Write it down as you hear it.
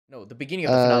No, the beginning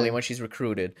of the finale when she's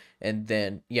recruited, and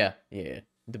then yeah,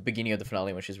 the beginning of the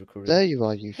finale when she's recruited. There you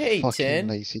are, you Hey, fucking Tin.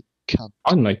 lazy cunt.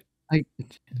 On my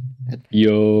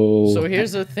yo. So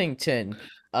here's the thing, Tin.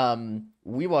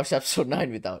 We watched episode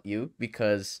 9 without you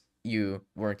because you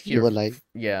weren't here. You were late.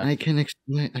 Yeah. I can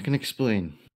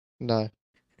explain. No.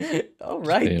 All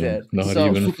right Damn, then. not So,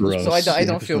 even for so us. I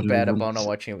don't feel Episode bad everyone- about not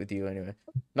watching it with you anyway.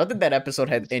 Not that that episode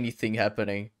had anything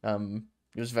happening.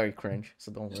 It was very cringe,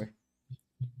 so don't worry.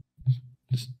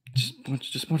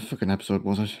 Just what fucking episode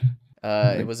was it?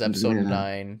 It was episode Yeah.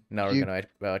 9. Now we're You- gonna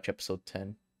watch episode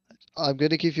 10. I'm going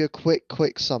to give you a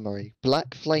quick summary.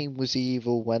 Black Flame was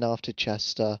evil, went after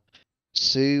Chester.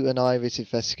 Sue and Iris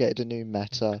investigated a new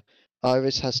meta.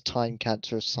 Iris has time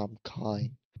cancer of some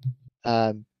kind.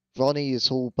 Ronnie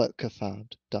is all but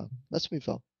confirmed. Done. Let's move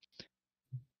on.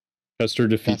 Chester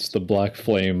defeats the Black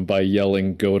Flame by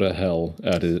yelling "Go to hell"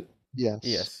 at it. Yes.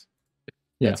 Yes.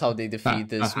 Yeah. That's how they defeat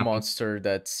this monster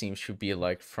that seems to be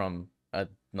like from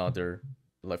another,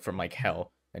 like from like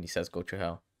hell, and he says go to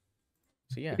hell.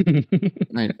 So yeah.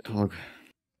 Night dog.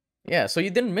 Yeah, so you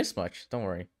didn't miss much, don't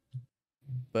worry.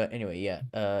 But anyway, yeah,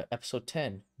 episode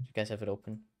 10. You guys have it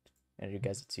open? And you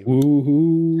guys it's you.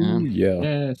 Woohoo! Yeah.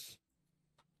 Yes.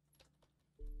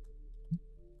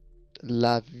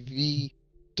 La Vie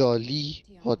d'Oli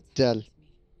Hotel.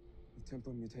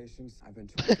 Temporal mutations I've been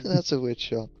tracking. That's a weird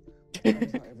shot.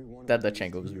 That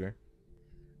Chango was weird.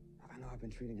 I know I've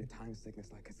been treating your time sickness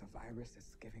like it's a virus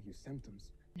that's giving you symptoms.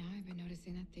 Now I've been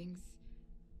noticing that things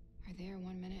are there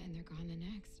one minute and they're gone the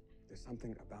next. There's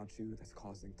something about you that's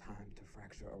causing time to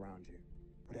fracture around you.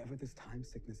 Whatever this time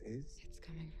sickness is, It's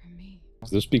coming from me. Is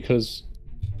this because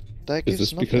That is gives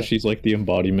this nothing. because she's like the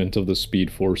embodiment of the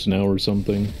Speed Force now or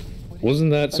something?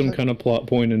 Wasn't that some Okay. kind of plot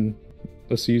point in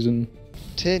a season?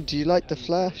 Tin, do you like the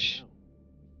Flash?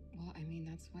 Well, I mean,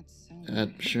 that's what's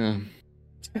so Sure.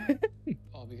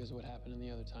 All because of what happened in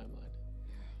the other timeline.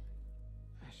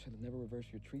 I should have never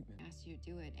reversed your treatment. I asked you to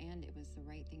do it, and it was the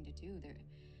right thing to do.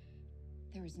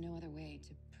 There was no other way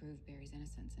to prove Barry's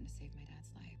innocence and to save my dad's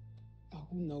life. Oh,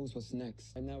 who knows what's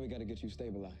next? Right now we gotta get you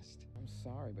stabilized. I'm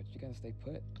sorry, but you gotta stay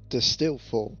put. The Still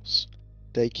Force.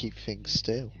 They keep things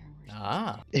still. There were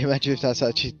Ah. Imagine if that's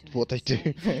actually what they do.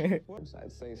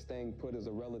 I'd say staying put is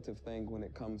a relative thing when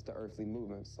it comes to earthly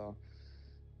movements, so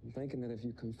I'm thinking that if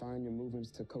you confine your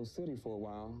movements to Coast City for a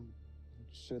while,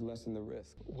 it should lessen the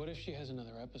risk. What if she has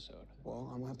another episode? Well,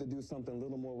 I'm gonna have to do something a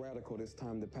little more radical this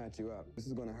time to patch you up. This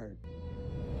is gonna hurt.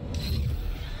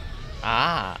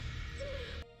 Ah.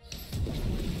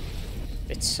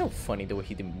 It's so funny the way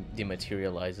he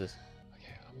dematerializes.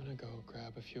 Okay, I'm gonna go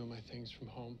grab a few of my things from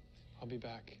home. I'll be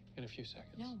back in a few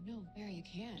seconds. No, Barry, you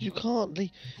can't. You can't leave.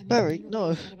 I mean, Barry, you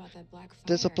no. said about that black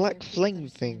There's a fire, black there are flame people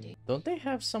that are thing. standing. Don't they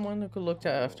have someone who could look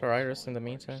after Iris in the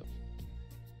meantime?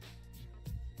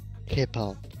 Hip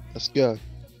hop. Let's go.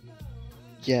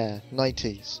 Yeah,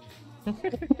 90s.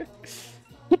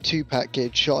 Tupac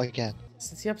getting shot again.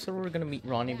 Since the episode we're gonna meet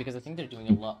Ronnie because I think they're doing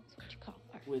a lot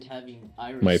with having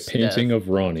Iris. My painting of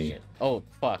Ronnie. Oh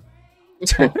fuck. What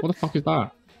the fuck is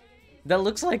that? That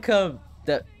looks like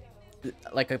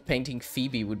like a painting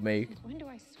Phoebe would make. When do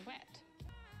I sweat?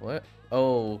 What?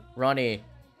 Oh, Ronnie.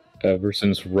 Ever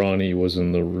since Ronnie was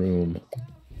in the room.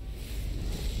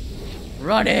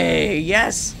 Ronnie!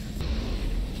 Yes!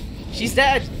 She's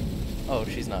dead! Oh,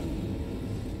 she's not.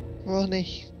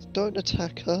 Ronnie, don't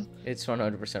attack her. It's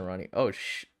 100% Ronnie. Oh,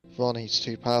 Ronnie's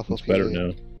too powerful It's for better you.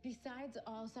 now. Besides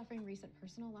all suffering recent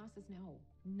personal losses, no.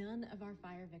 None of our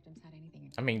fire victims had anything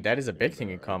in I mean, that is a big thing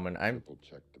in common. I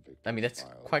mean, that's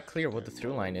quite clear what the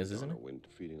through line is, isn't it?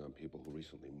 Feeding on people who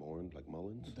recently mourned, like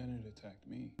Mullins. But then it attacked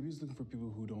me. He was looking for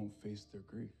people who don't face their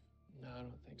grief. No, I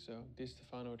don't think so.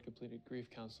 DeStefano had completed grief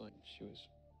counseling. She was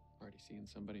already seeing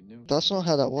somebody new. That's not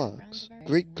how that works.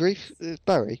 Grief,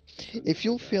 Barry, if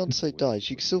your fiance dies,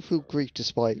 you can still feel grief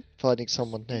despite finding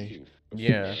someone new.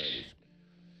 Yeah.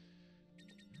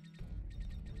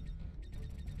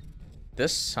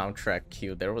 This soundtrack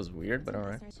cue there was weird, but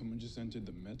alright. Someone just entered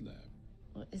the med lab.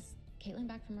 Well, is Caitlin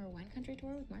back from her wine country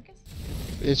tour with Marcus?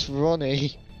 It's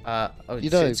Ronnie. Oh, You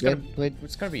know, it's gonna when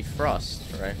be Frost,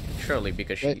 right? Surely,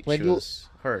 because she when you're- was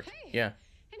hurt. Yeah.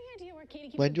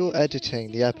 when you're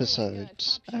editing the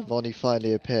episodes and Ronnie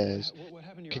finally appears, What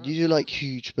happened to can your you do like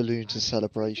huge balloons and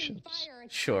celebration?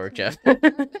 Sure, Jeff.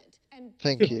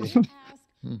 Thank you.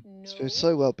 It's been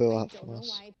so well built up for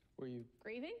us. Were you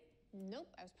Grieving? Nope.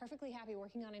 I was perfectly happy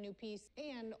working on a new piece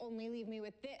and only leave me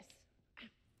with this.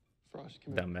 Frost?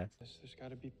 Come Dumbass. here. There's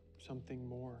got to be something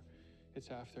more. It's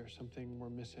after something we're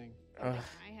missing. Ugh.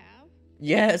 I have.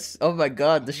 Yes! Oh my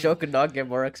god, the show could not get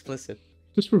more explicit.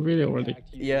 Just reveal it already. Back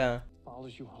to you. Yeah.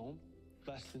 Follows you home.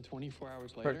 less than 24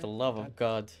 hours For later. the love of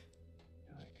God.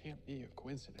 It can't be a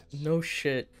coincidence. No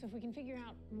shit. So if we can figure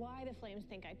out why the flames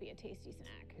think I'd be a tasty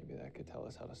snack. Maybe that could tell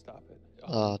us how to stop it.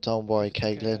 Oh, don't worry, If it's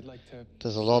okay, Caitlin. I'd like to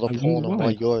There's a lot of I porn wonder on why.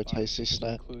 why you're a fire tasty some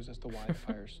snack. clues as to why the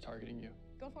fire's targeting you.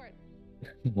 Go for it.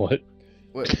 What?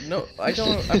 Wait, no, I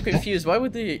don't. I'm confused. Why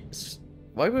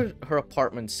would her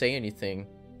apartment say anything?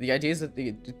 The idea is that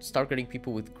they start getting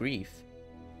people with grief.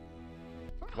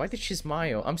 Why did she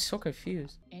smile? I'm so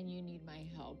confused. And you need my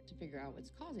help to figure out what's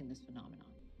causing this phenomenon.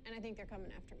 And I think they're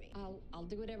coming after me. I'll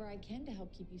do whatever I can to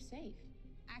help keep you safe.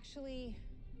 Actually,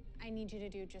 I need you to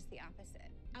do just the opposite.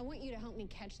 I want you to help me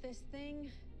catch this thing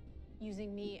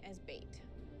using me as bait.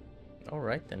 All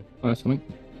right then. Something?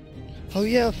 Oh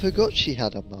yeah, I forgot she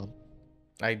had a mum.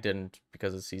 I didn't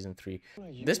because of season 3.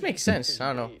 This makes sense. I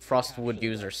don't know. Frost would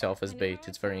use herself as bait.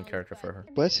 It's very in character for her.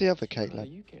 Where's the other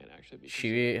Caitlin? You can't actually be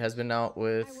She has been out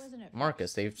with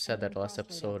Marcus. They've said that last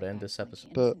episode and this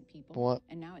episode. But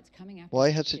why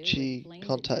hasn't she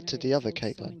contacted the other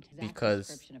Caitlin?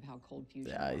 Because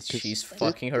she's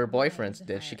fucking her boyfriend.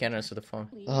 She can't answer the phone.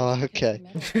 Oh, okay.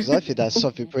 Because I think that's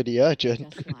something pretty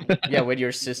urgent. Yeah, when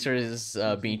your sister is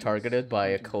being targeted by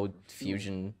a Code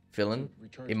Fusion villain,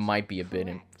 it might be a bit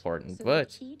important,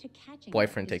 but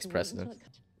boyfriend takes precedence.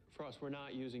 Frost, we're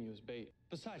not using you as bait.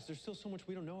 Besides, there's still so much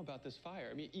we don't know about this fire.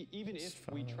 I mean, even if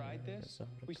we tried this,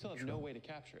 we still have no way to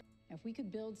capture it. If we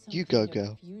could build some You go, kind of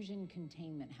girl. fusion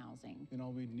containment housing. Then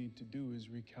all we'd need to do is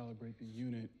recalibrate the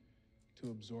unit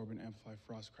to absorb and amplify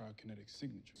Frost cryokinetic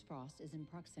signature. Frost is in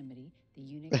proximity. The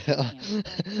unit can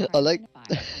amplify I like.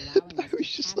 allowing us to Barry's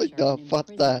just capture like, no, and fuck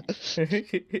imprison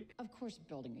that. it. Of course,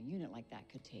 building a unit like that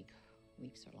could take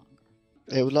weeks or longer.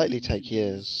 It would likely take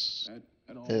years.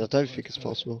 At all, I don't think it's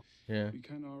possible. Yeah. We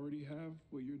kind of already have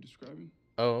what you're describing.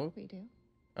 Oh. We do.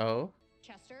 Oh.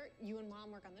 Chester, you and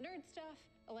Mom work on the nerd stuff.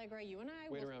 Allegra, you and I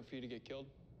Wait will... around for you to get killed.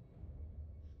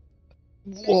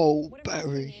 Whow, What I'm saying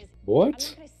Barry. is, What? I'm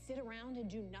not gonna sit around and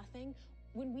do nothing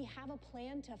when we have a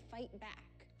plan to fight back.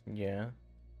 Yeah.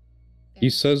 He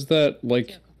says that,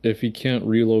 like, if he can't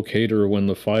relocate her when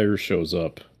the fire shows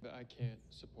up. But I can't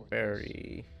support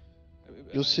Very.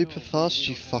 You're I super know, fast, we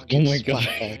you don't have fucking Oh my God.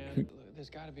 scumbag. And there's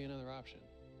got to be another option.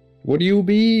 What do you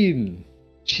mean?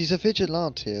 She's a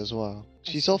vigilante as well.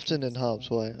 She's often in harm's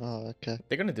way. Oh, okay.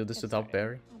 They're gonna do this without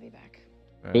Barry. I'll be back.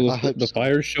 Well, I if hope the so.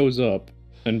 fire shows up,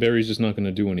 and Barry's just not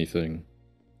gonna do anything.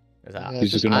 Yeah, He's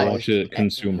just just gonna I- watch it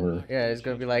consume her. Yeah, it's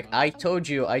gonna be like, I told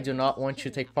you I do not want you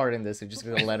to take part in this. You're just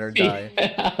gonna let her die.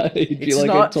 He'd be It's like,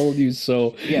 not- I told you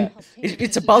so. Yeah.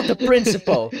 It's about the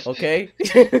principle, okay?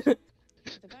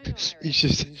 He's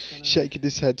just shaking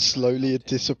his head slowly in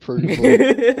disapproval.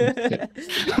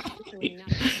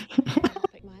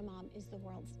 My mom is the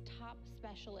world's top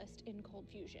specialist in cold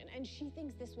fusion, and she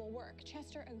thinks this will work.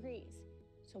 Chester agrees.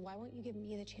 So why won't you give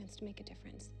me the chance to make a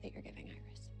difference that you're giving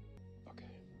Iris? Okay.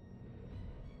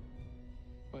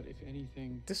 But if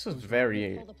anything, This was goes wrong-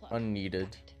 very Pull the plug.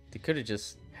 unneeded. They could have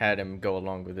just had him go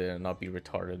along with it and not be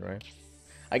retarded, right?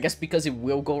 I guess because it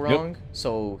will go wrong,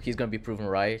 so he's gonna be proven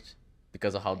right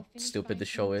because of how stupid the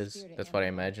show is. That's what I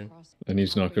imagine. And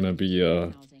he's not gonna be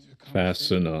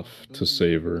fast enough to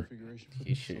save her.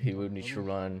 He would need to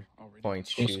run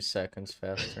 0.2 seconds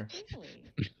faster.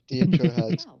 The intro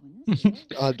has,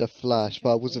 I'm the Flash,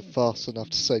 but I wasn't fast enough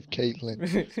to save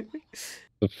Caitlin.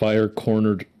 The fire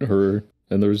cornered her,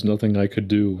 and there was nothing I could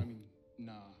do.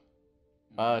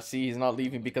 See, he's not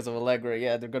leaving because of Allegra.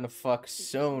 Yeah, they're gonna fuck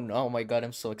soon. Oh my god,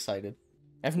 I'm so excited.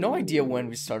 I have no idea when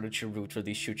we started to root for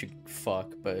these shoot you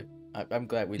fuck, but I'm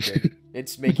glad we did.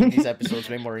 It's making these episodes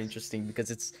way more interesting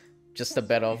because it's just a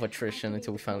battle of attrition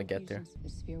until we finally get there. The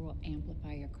sphere will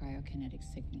amplify your cryokinetic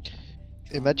signature.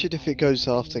 Imagine if it goes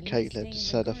after Caitlin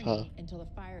instead of her.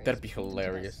 That'd be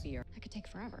hilarious. That could take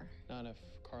forever. Not if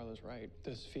Carla's right.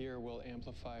 The sphere will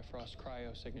amplify Frost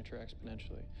cryo signature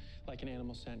exponentially, like an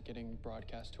animal scent getting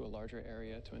broadcast to a larger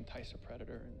area to entice a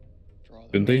predator and draw them.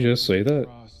 Didn't they just say that?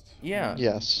 Yeah.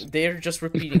 Yes. They're just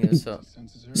repeating themselves.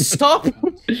 Stop!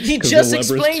 He 'Cause just the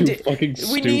lever's explained too it. fucking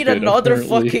We need stupid, another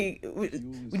apparently. fucking.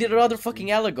 We need another fucking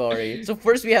allegory. So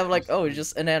first we have like, oh, it's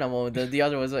just an animal, and then the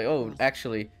other was like, oh,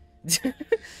 actually,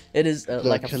 it is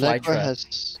like a fly Allegra trap.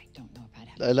 has.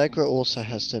 Allegra also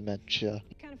has dementia.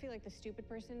 I kind of feel like the stupid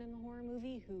person in the horror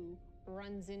movie who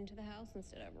runs into the house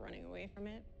instead of running away from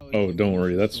it. Oh, don't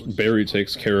worry. That's Barry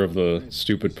takes care of the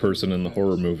stupid person in the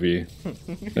horror movie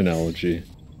analogy.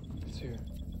 It's here.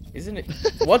 Isn't it?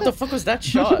 What the fuck was that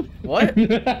shot? What?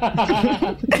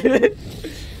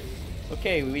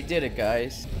 Okay, we did it,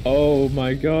 guys. Oh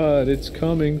my god, it's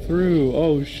coming through.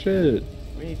 Oh shit.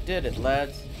 We did it,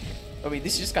 lads. I mean,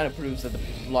 this just kind of proves that the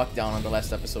lockdown on the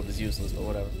last episode is useless, but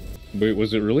whatever. Wait,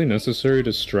 was it really necessary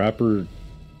to strap her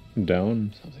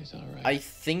down? Something's not right. I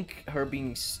think her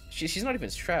being she's not even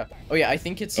strapped. Oh yeah, I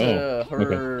think it's Oh,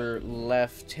 her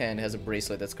left hand has a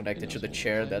bracelet that's connected to the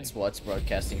chair. That's what's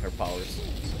broadcasting her powers.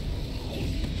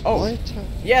 Oh What?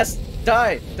 yes,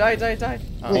 die.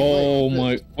 Oh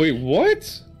my! Wait,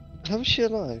 what? How is she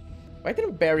alive? Why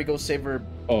didn't Barry go save her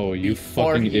Oh, you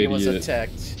before fucking he idiot! was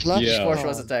attacked? Flash Yeah. Before she time.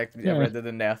 was attacked, Yeah. rather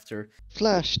than after.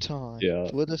 Flash time. Yeah.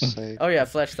 What a save. Oh yeah,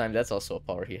 flash time. That's also a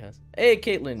power he has. Hey,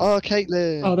 Caitlin. Oh,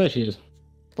 Caitlin. Oh, there she is.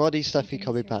 Body's definitely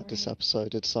coming back this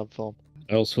episode in some form.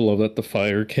 I also love that the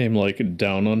fire came like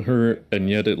down on her, and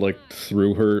yet it like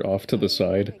threw her off to the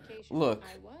side. Look,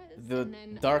 the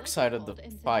dark side of the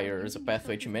fire is a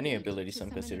pathway to many abilities some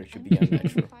consider to be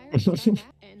unnatural.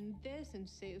 And this and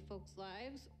save folks'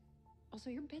 lives. Also,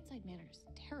 your bedside manner is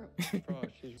terrible.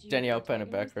 Danielle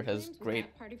Pennebaker has great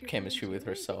chemistry with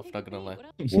herself, not gonna lie.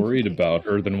 Worried about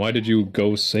her, then why did you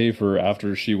go save her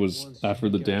after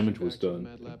the damage was done?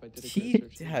 He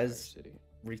has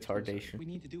retardation. What we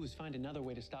need to do is find another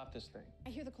way to stop this thing. I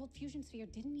hear the cold fusion sphere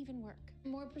didn't even work.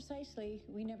 More precisely,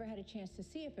 we never had a chance to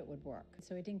see if it would work,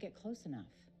 so it didn't get close enough.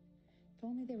 If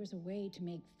only there was a way to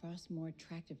make Frost more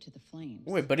attractive to the flames.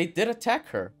 Wait, but it did attack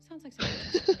her. Sounds like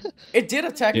something. It did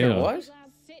attack her, Yeah. what?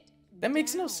 Sit That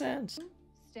makes no down. sense.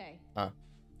 Stay. I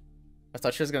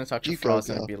thought she was gonna talk to You go, Frost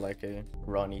and girl. it'd be like a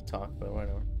Ronnie talk, but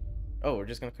whatever. Oh, we're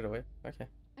just gonna cut away? Okay.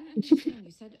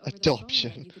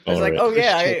 Adoption. I was like, Alright. oh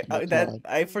yeah, Christian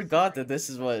I forgot that this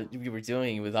is what we were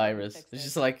doing with Iris. It's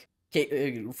just like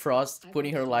Frost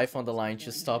putting her life on the line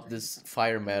to stop this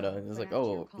fire meta, and it's like,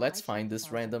 oh, let's find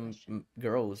this random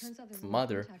girl's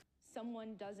mother.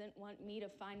 Someone doesn't want me to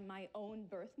find my own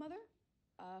birth mother?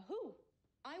 Who?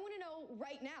 I want to know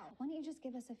right now. Why don't you just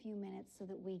give us a few minutes so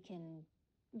that we can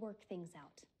work things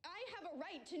out? I have a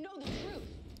right to know the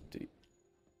truth.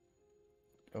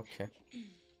 Okay.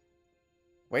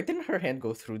 Why didn't her hand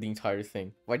go through the entire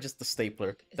thing? Why just the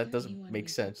stapler? That doesn't make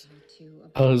sense.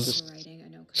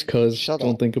 Cause Shut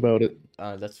don't up. think about it.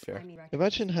 That's fair.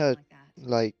 Imagine her,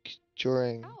 like,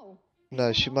 during...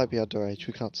 No, she might be underage,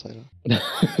 we can't say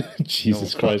that.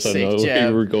 Jesus No, Christ, I fuck's know sake, where you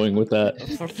Jeb. were going with that.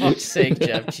 For fuck's sake,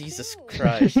 Jeff. Jesus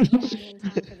Christ. I'm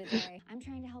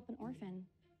trying to help an orphan.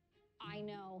 I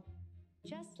know.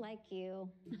 Just like you.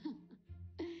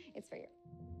 It's for you.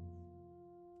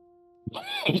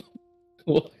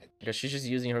 What? Because she's just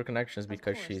using her connections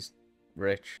because she's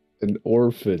rich. An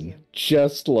orphan,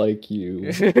 just like you.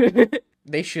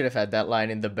 They should have had that line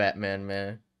in the Batman,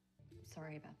 man.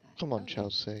 Sorry about that. Come on,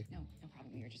 Chelsea. No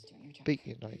problem. You're just doing your job. Beat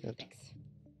United. Thanks.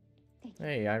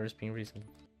 Hey, Iris being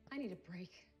reasonable. I need a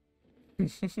break.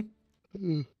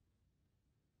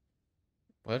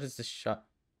 What is this shot?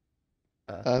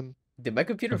 Did my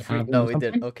computer What freeze? happened No, or it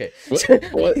did. something? Okay.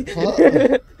 What?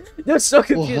 They're so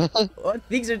confused. What? What?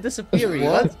 Things are disappearing.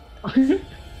 What?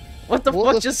 What the What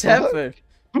fuck the just fuck? happened?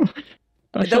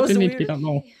 That That was didn't a need to be weird- that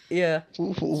long. Yeah.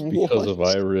 Because of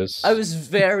Iris. I was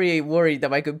very worried that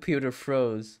my computer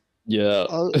froze. Yeah.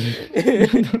 Oh,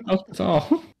 That's all.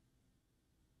 The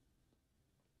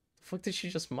fuck did she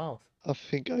just mouth? I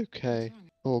think okay.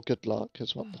 Or good luck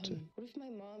is what to do. What if my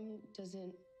mom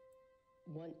doesn't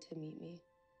want to meet me?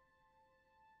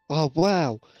 Oh,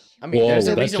 wow. I mean, there's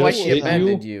Whoa, a that reason why just she hit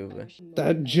abandoned you? you.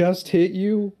 That just hit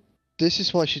you? This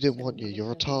is why she didn't want you.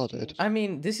 You're retarded. I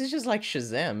mean, this is just like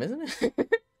Shazam, isn't it?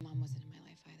 Mom wasn't in my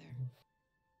life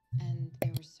either. And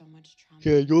there was so much trauma.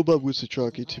 Yeah, your mum was a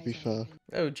druggie, to be fair.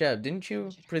 Oh, Jeb, didn't you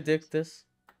predict this?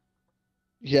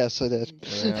 Yes, I did.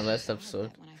 Yeah, last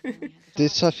episode.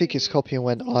 This, I think, is copying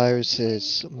when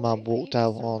Iris's mum walked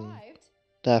out on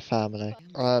their family.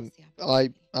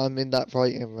 I'm in that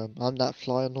writing room. I'm that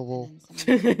fly on the wall.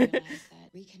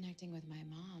 Reconnecting with my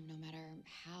mom, no matter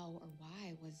how or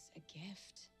why, was a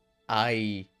gift.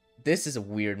 This is a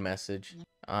weird message.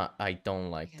 I don't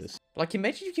like this. Like,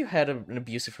 imagine if you had an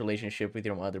abusive relationship with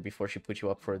your mother before she put you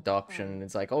up for adoption, and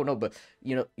it's like, oh no, but,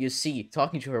 you see,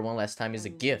 talking to her one last time is a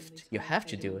gift. You have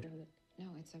to do it. No,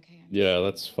 it's okay. Yeah,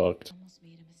 that's fucked. Almost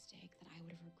made a mistake that I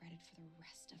would have regretted for the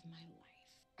rest of my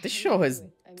life. This show has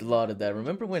a lot of that.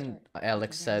 Remember when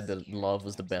Alex said that love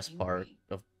was the best part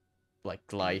of, like,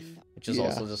 life? Which is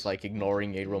also just, like,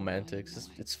 ignoring a romantics.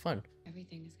 It's fun.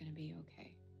 Everything is gonna be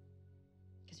okay.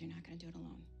 Because you're not gonna do it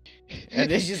alone.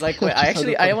 And then she's like, wait,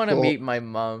 I want to meet my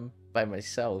mom by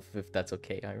myself, if that's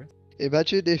okay, Iris.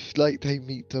 Imagine if, like, they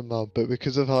meet the mum, but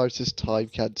because of Iris's time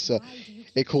cancer,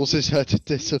 it causes her to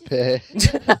disappear.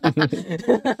 Damn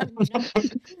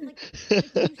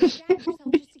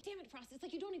it, Frost. It's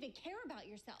like you don't even care about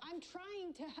yourself. I'm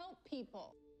trying to help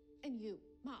people. And you,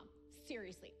 Mom,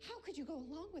 seriously, how could you go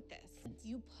along with this?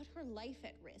 You put her life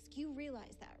at risk. You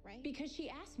realize that, right? Because she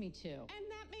asked me to. And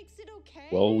that makes it okay.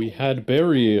 Well, we had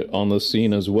Barry on the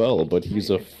scene as well, but he's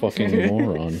a fucking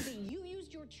moron. You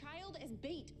used your child as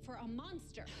bait for a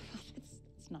monster.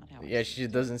 That's not how. Yeah, she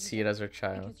doesn't see it as her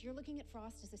child. Because you're looking at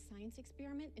Frost as a science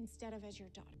experiment instead of as your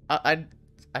daughter.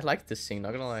 I like this scene,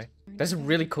 not gonna lie. That's a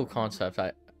really cool concept.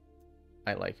 I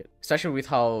like it. Especially with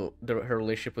how her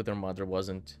relationship with her mother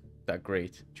wasn't that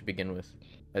great to begin with,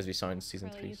 as we saw in season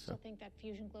 3. You So. still think that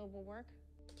fusion globe will work?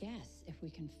 Yes, if we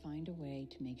can find a way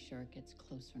to make sure it gets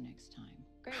closer next time.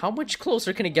 How much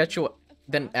closer can it get you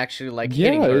than actually like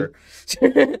Yeah, hitting her?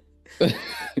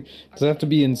 Does it have to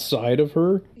be inside of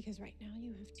her? Because right now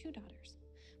you have 2 daughters.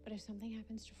 But if something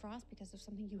happens to Frost because of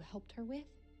something you helped her with,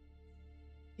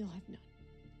 you'll have none.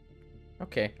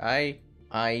 Okay,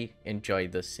 I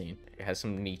enjoyed this scene. It has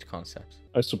some neat concepts.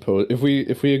 I suppose if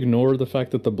we ignore the fact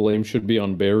that the blame should be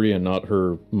on Barry and not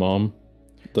her mom.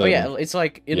 Oh yeah, it's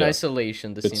like in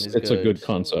isolation the scene is good. It's a good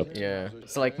concept. Yeah,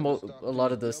 it's like a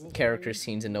lot of the character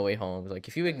scenes in No Way Home. Like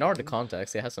if you ignore the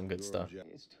context, it has some good stuff.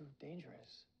 It's too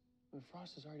dangerous. I mean,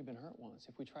 Frost has already been hurt once.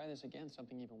 If we try this again,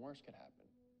 something even worse could happen.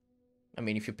 I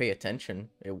mean, if you pay attention,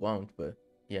 it won't. But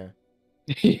yeah.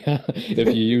 Yeah, if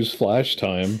you use flash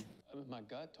time. My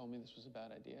gut told me this was a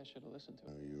bad idea. I should have listened to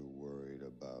it. Are you worried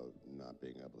about not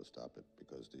being able to stop it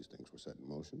because these things were set in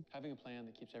motion? Having a plan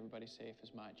that keeps everybody safe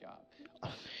is my job.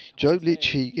 Joe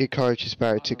literally encourages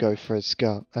Barry to go for his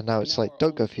gut, and now it's like,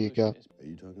 don't go for your gut. Are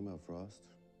you talking about Frost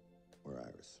or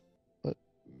Iris? What?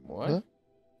 What?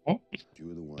 Huh? You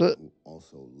were the one But- who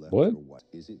also left What? her wife.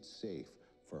 Is it safe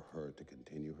for her to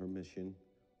continue her mission?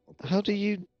 How do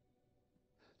you...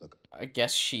 Look, I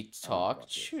guess she talked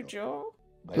to Joe.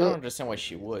 I But- don't understand why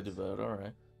she would, but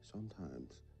alright. sometimes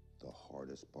the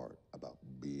hardest part about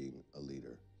being a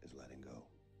leader is letting go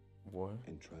What?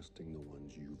 and trusting the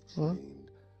ones you've What?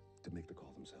 trained to make the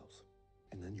call themselves.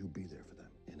 And then you'll be there for them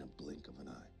in a blink of an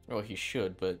eye. Well, he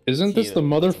should, but Isn't this the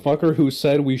motherfucker who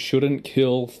said we shouldn't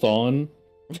kill Thawne?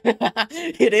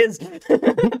 It is.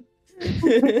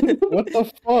 What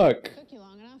the fuck?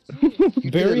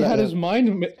 Barry had his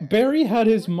mind. Barry had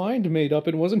his mind made up,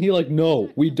 and wasn't he like, "No,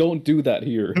 we don't do that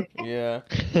here." Yeah.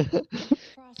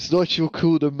 It's not your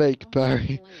call to make,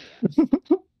 Barry.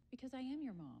 Because I am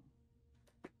your mom.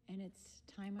 And it's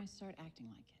time I start acting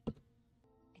like it.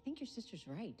 I think your sister's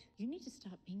right. You need to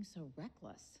stop being so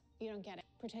reckless. You don't get it.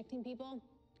 Protecting people,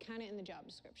 kind of in the job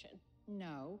description.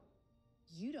 No,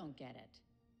 you don't get it.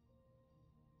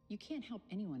 You can't help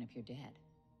anyone if you're dead.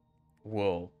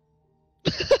 Whoa.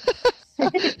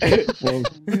 Well,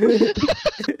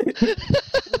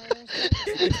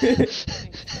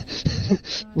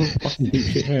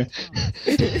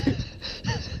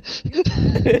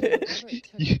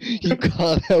 You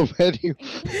can't help anyone.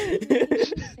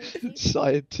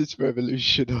 Scientist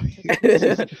revolutionary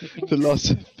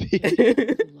philosophy.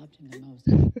 Loved him the most.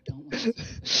 I don't want to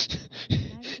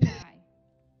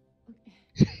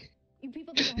You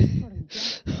people think I was sort of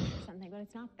desperate or something, but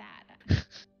it's not that.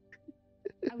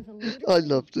 I was a leader. I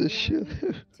love this show.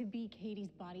 To be Katie's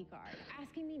bodyguard.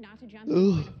 Asking me not to jump in the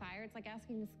line of fire, it's like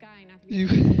asking the sky not to be.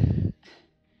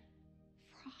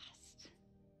 Frost.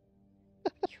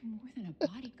 You're more than a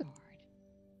bodyguard.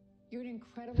 You're an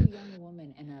incredible young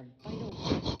woman and a vital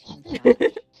part of Team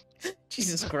Salvage.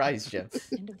 Jesus Christ, Jim.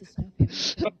 End of the snow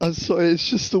family. I'm sorry, it's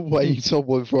just the way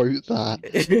someone wrote that,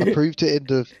 approved it in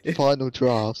the final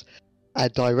drafts,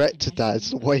 and directed that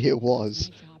as the way it was.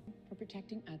 There's a job for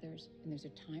protecting others, and there's a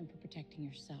time for protecting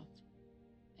yourself.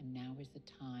 And now is the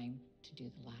time to do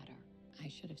the latter. I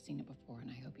should have seen it before, and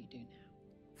I hope you do now.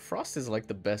 Frost is like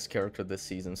the best character this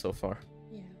season so far.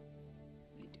 Yeah,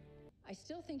 I do. I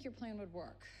still think your plan would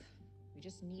work. We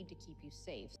just need to keep you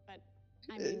safe. But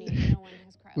I'm unique. No one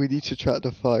has cryo. We need to track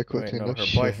the fire Wait, quickly. no, no her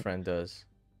shit. boyfriend does.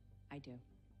 I do.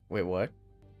 Wait, what?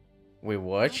 Wait,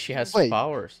 what? She has Wait.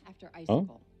 powers. After Huh?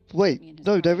 Icicle. Wait,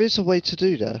 no, there is a way to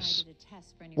do this.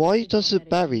 Why doesn't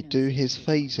Barry do his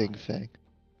phasing thing?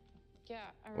 Yeah,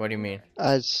 What do you mean?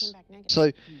 As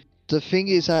so, the thing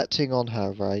is acting on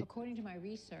her, right? According to my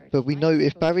research, But we know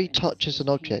if Barry touches an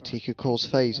object, he could cause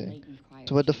phasing.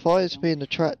 So when the fire's being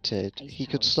attracted, he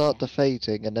could start the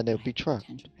phasing and then it'll be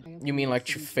trapped. You mean like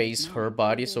to phase her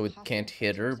body so it can't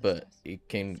hit her, but it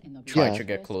can try Yeah. to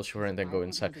get close to her and then go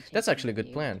inside? That's actually a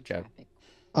good plan, Jab.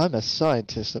 I'm a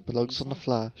scientist that belongs on the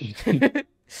Flash.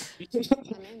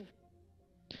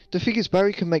 The thing is,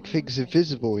 Barry can make things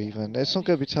invisible even. It's not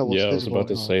going to be tell what's Yeah, I was visible. about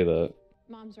to or not. say that.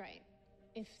 Mom's right.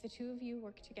 If the two of you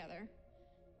work together,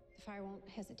 the fire won't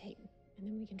hesitate,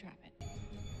 and then we can trap it.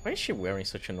 Why is she wearing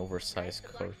such an oversized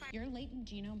coat? Your latent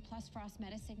genome plus frost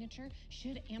meta signature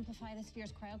should amplify the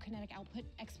sphere's cryokinetic output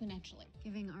exponentially,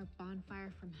 Giving our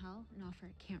bonfire from hell an offer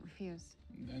it can't refuse.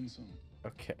 And some.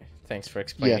 Okay, thanks for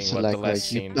explaining Yes, what the Allegra,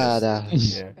 last you scene badass.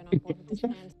 is. Yeah.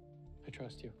 I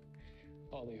trust you.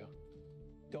 All of you.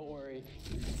 Don't worry.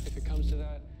 If it comes to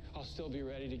that, I'll still be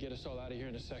ready to get us all out of here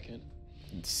in a second.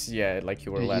 Yeah, like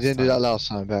you were You last didn't time. do that last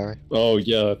time, Barry. Oh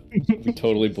yeah, we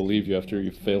totally believe you after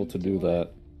you failed to do that.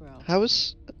 How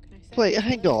was... Wait,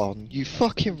 hang on, you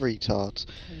fucking retards.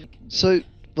 So,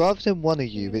 rather than one of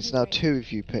you, it's now two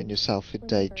of you putting yourself in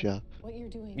danger.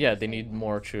 Yeah, they need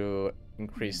more to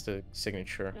increase the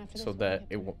signature so that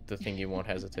the thingy won't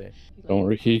hesitate. Don't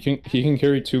worry, he can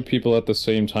carry two people at the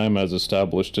same time as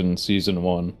established in season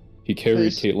 1. He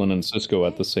carried Caitlyn and Cisco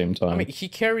at the same time. I mean, he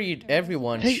carried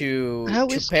everyone Hey, to how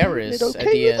is Paris Caitlyn at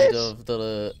okay the with end this? of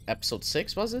the episode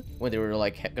 6, was it? When they were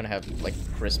like gonna have like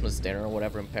Christmas dinner or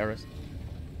whatever in Paris.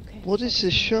 What is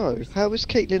this show? How is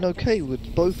Caitlyn okay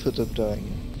with both of them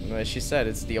doing it? As she said,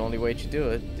 it's the only way to do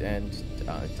it, and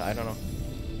I don't know.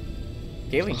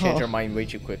 Caitlyn changed her mind way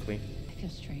too quickly. I feel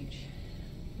strange.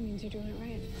 It means you're doing it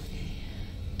right.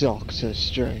 Doctor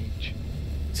Strange.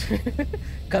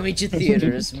 Coming to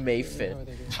theaters May 5th.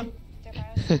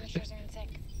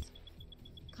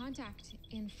 Contact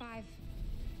in 5,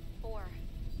 4.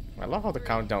 I love how the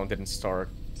countdown didn't start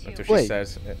until she Wait.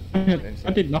 says it.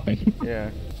 I did nothing. Yeah.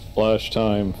 Flash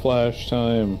time, flash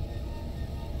time.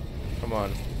 Come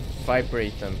on.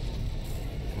 Vibrate them.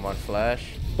 Come on,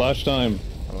 Flash. Flash time.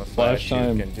 Come on, Flash Flash,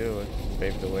 time. you can do it.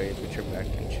 Pave the way with your back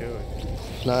and chew it.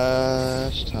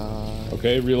 Flash time.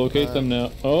 Okay, relocate them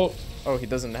now. Oh, Oh, he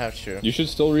doesn't have to. you should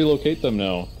still relocate them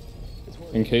now.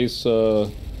 In case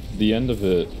the end of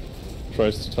it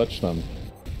tries to touch them.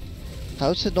 How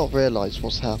does it not realise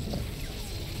what's happening?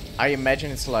 I imagine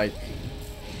it's like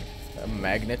a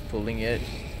magnet pulling it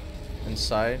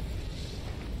inside.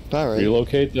 Barry?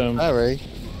 Relocate them. Barry?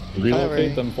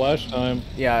 Relocate them. Flash time.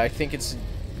 Yeah, I think it's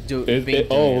being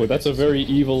Oh, that's a very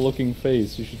evil looking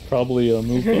face. You should probably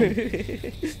move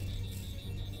them.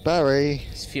 Barry?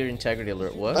 Sphere integrity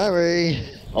alert. What? Barry?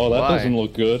 Oh, that Why? doesn't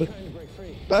look good.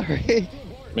 Barry?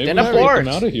 Maybe Then we should abort. get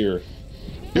them out of here.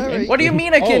 Barry? What do you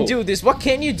mean I can't Oh. do this? What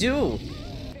can you do?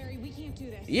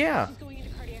 Yeah.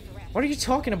 What are you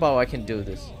talking about? I can do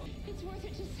this.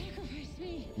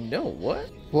 No, what?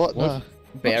 What? What?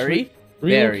 Barry?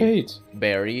 Relocate.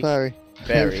 Barry? Barry?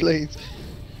 Barry? Please.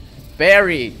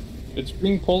 Barry! It's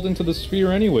being pulled into the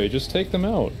sphere anyway. Just take them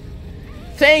out.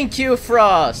 Thank you,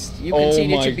 Frost! You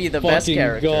continue oh to my be the best fucking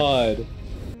character. God.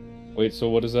 Wait, so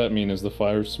what does that mean? Is the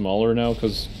fire smaller now?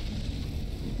 Because,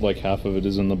 like, half of it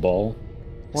is in the ball?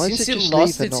 Why Since is it it just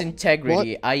lost leave its and not-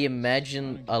 integrity, What? I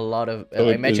imagine a lot of. Oh,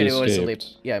 I it imagine it was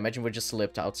escaped. yeah, I imagine we just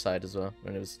slipped outside as well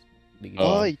when it was leaving.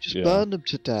 Why? Just yeah. burn them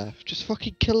to death. Just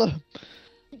fucking kill them.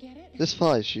 This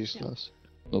fire's useless.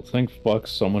 Well, thank fuck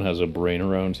someone has a brain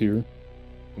around here.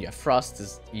 Yeah, Frost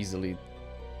is easily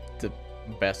the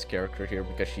best character here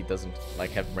because she doesn't like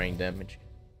have brain damage.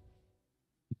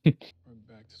 We're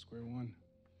back to square one.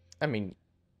 I mean,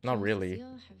 not really.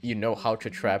 You know how to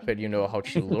trap it. You know how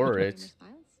to lure it.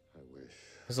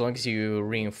 As long as you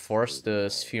reinforce the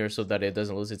sphere so that it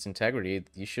doesn't lose its integrity,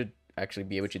 you should actually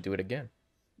be able to do it again.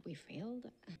 We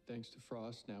failed. Thanks to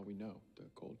Frost, now we know the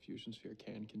cold fusion sphere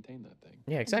can contain that thing.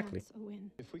 Yeah, exactly. That's a win.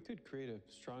 If we could create a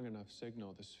strong enough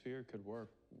signal, the sphere could work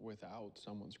without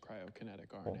someone's cryokinetic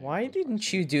RNA. Why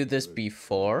didn't you do this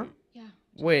before? Yeah.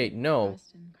 Wait, no.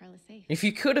 Frost and Carla safe. If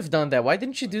you could have done that, why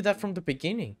didn't you do that from the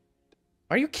beginning?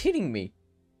 Are you kidding me?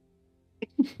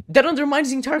 That undermines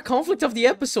the entire conflict of the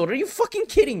episode. Are you fucking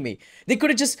kidding me? They could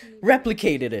have just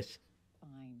replicated it.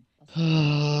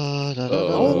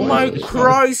 Oh my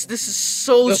Christ, this is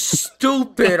so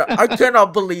stupid. I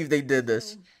cannot believe they did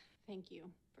this. Thank you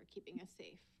for keeping us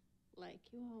safe, like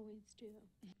you always do.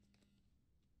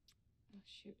 Oh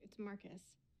shoot, it's Marcus.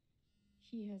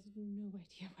 He has no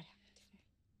idea what happened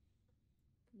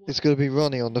today. It's gonna be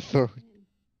Ronnie on the phone.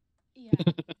 Yeah.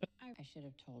 I should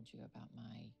have told you about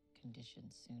my condition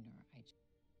sooner.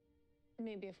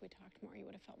 Maybe if we talked more, you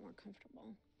would have felt more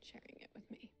comfortable sharing it with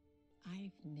me.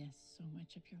 I've missed so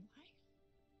much of your life.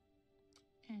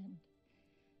 And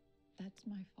that's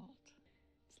my fault.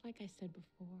 It's like I said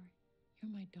before,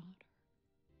 you're my daughter.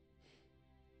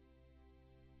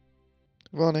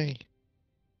 Ronnie.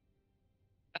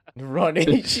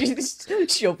 Ronnie,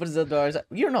 she opens the door. Like,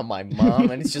 you're not my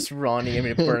mom, and it's just Ronnie. I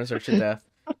mean, it burns her to death.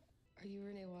 Are you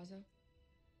Renee Wazo?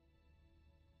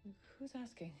 Who's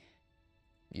asking?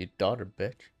 Your daughter,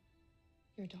 bitch.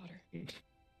 Your daughter.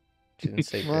 She didn't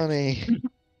say bitch. Ronnie.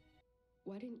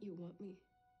 Why didn't you want me?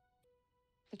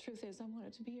 The truth is, I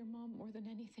wanted to be your mom more than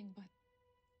anything, but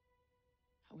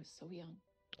I was so young.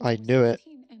 I knew it.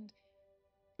 16, and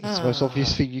It's the most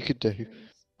obvious thing you could do.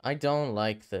 I don't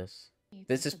like this.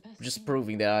 This is just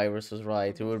proving that Iris was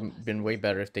right. It would have been way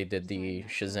better if they did the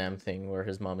Shazam thing where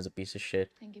his mom is a piece of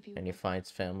shit and he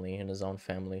finds family in his own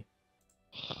family.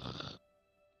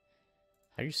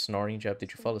 Are you snoring, Jeb?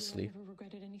 Did you fall asleep?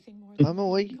 I'm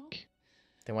awake.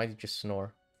 Then why did you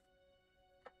snore?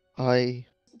 I'm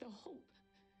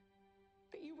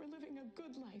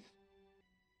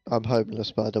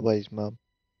homeless, by the way, Mum.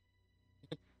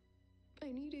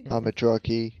 I'm a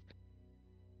druggie.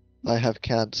 I have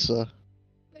cancer.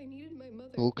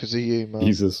 All because of you, Mum.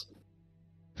 Jesus.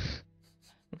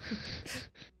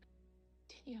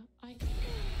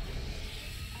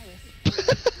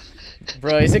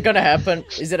 Bro, is it gonna happen?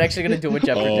 Is it actually gonna do what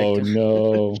Jeb predicted?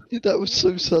 Oh no. That was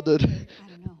so sudden.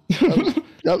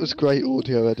 That was great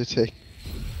audio editing.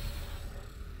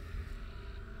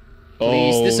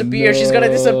 Please Oh, disappear. no. She's gonna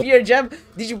disappear, Jeb.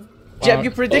 Did you? Jeb,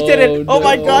 you predicted it. Oh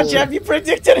my god, Jeb, you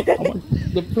predicted it.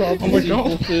 The prophecy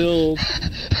fulfilled.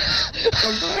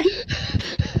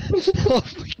 Oh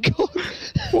my god.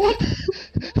 What?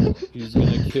 He's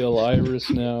gonna kill Iris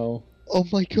now. Oh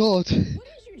my god.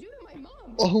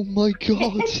 Oh my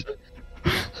god.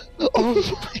 Oh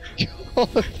my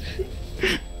god.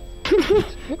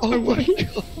 Oh my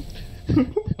god.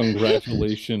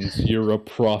 Congratulations, you're a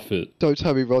prophet. Don't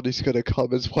tell me Ronnie's gonna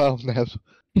come as well, Nev.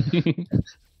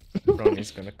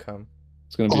 Ronnie's gonna come.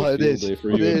 It's gonna be a field day for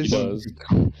you if he does.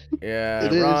 Yeah,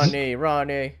 It is.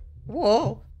 Ronnie.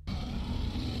 Whoa.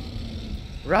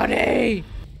 Ronnie!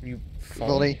 You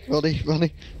Ronnie.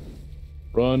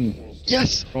 Run.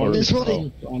 Yes! It's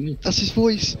Ronnie! That's his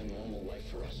voice!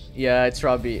 Yeah, it's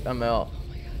Robbie. I'm out.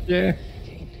 Yeah.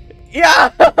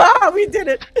 Yeah! We did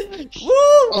it!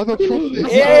 Woo! I'm a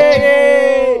prophet!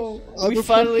 Yay! I'm We a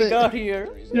finally prophet. got here.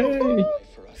 Yay!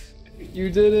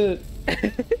 You did it!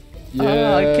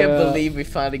 Ah, I can't believe we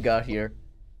finally got here.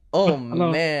 Oh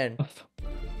man.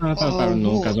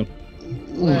 Orgasm.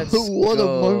 Let's What go.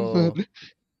 a moment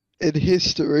in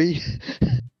history.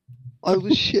 I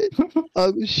was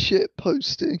shit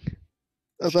posting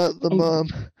about the mum.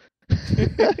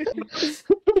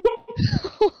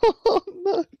 Oh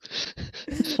no.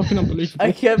 It's fucking unbelievable.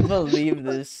 I can't believe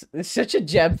this. It's such a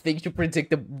Jeb thing to predict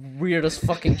the weirdest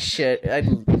fucking shit.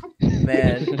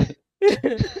 Man.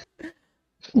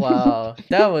 Wow.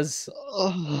 That was...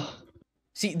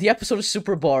 See, the episode is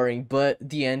super boring, but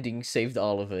the ending saved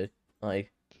all of it.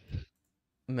 Like,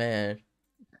 man.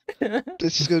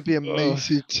 This is gonna be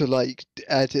amazing to like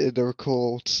edit in the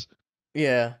records.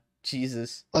 Yeah,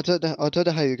 Jesus. I don't know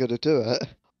how you're gonna do it.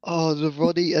 Oh, the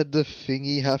Ronnie and the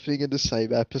thingy happening in the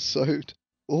same episode.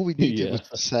 All we needed was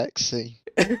the sex scene.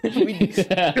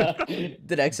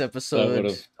 The next episode... That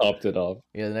would have topped it off.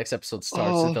 Yeah, the next episode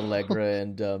starts with Allegra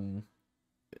and,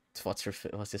 what's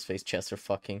his face? Chester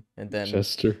fucking. And then...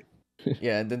 Chester.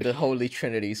 Yeah, and then the Holy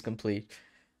Trinity is complete.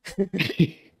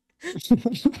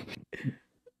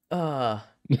 I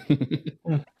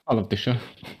love this show.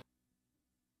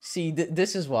 See,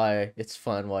 this is why it's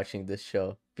fun watching this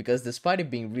show. Because despite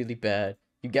it being really bad,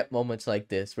 you get moments like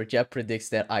this where Jeff predicts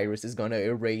that Iris is gonna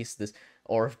erase this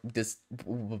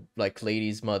like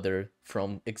lady's mother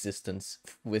from existence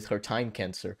with her time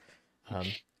cancer.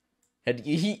 And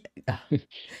he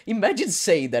imagine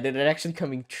saying that and it actually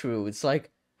coming true. It's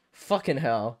like, fucking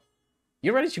hell.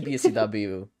 You're ready to be a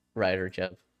CW writer,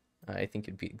 Jeff. I think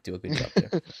you'd do a good job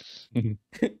there.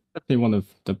 Definitely one of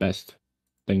the best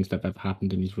things that have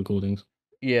happened in these recordings.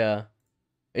 Yeah.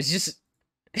 It's just...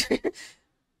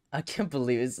 I can't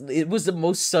believe it was the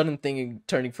most sudden thing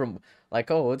turning from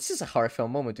like, oh, this is a heartfelt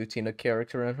moment between a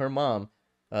character and her mom,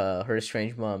 her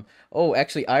estranged mom. Oh,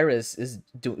 actually, Iris is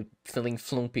feeling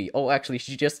flumpy. Oh, actually,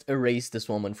 she just erased this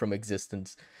woman from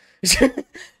existence.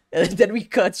 And then we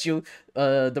cut to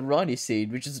the Ronnie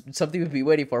scene, which is something we've been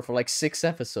waiting for like 6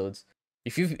 episodes.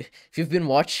 If you've been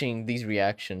watching these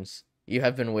reactions, you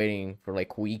have been waiting for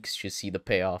like weeks to see the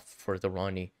payoff for the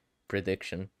Ronnie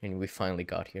prediction, and we finally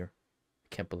got here.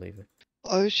 Can't believe it.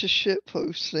 I was just shit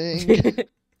posting.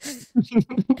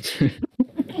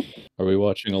 Are we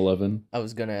watching 11? I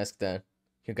was gonna ask that.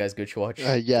 You guys good to watch?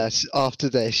 Yes, after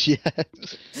this,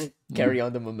 yes. Carry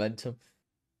on the momentum.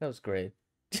 That was great.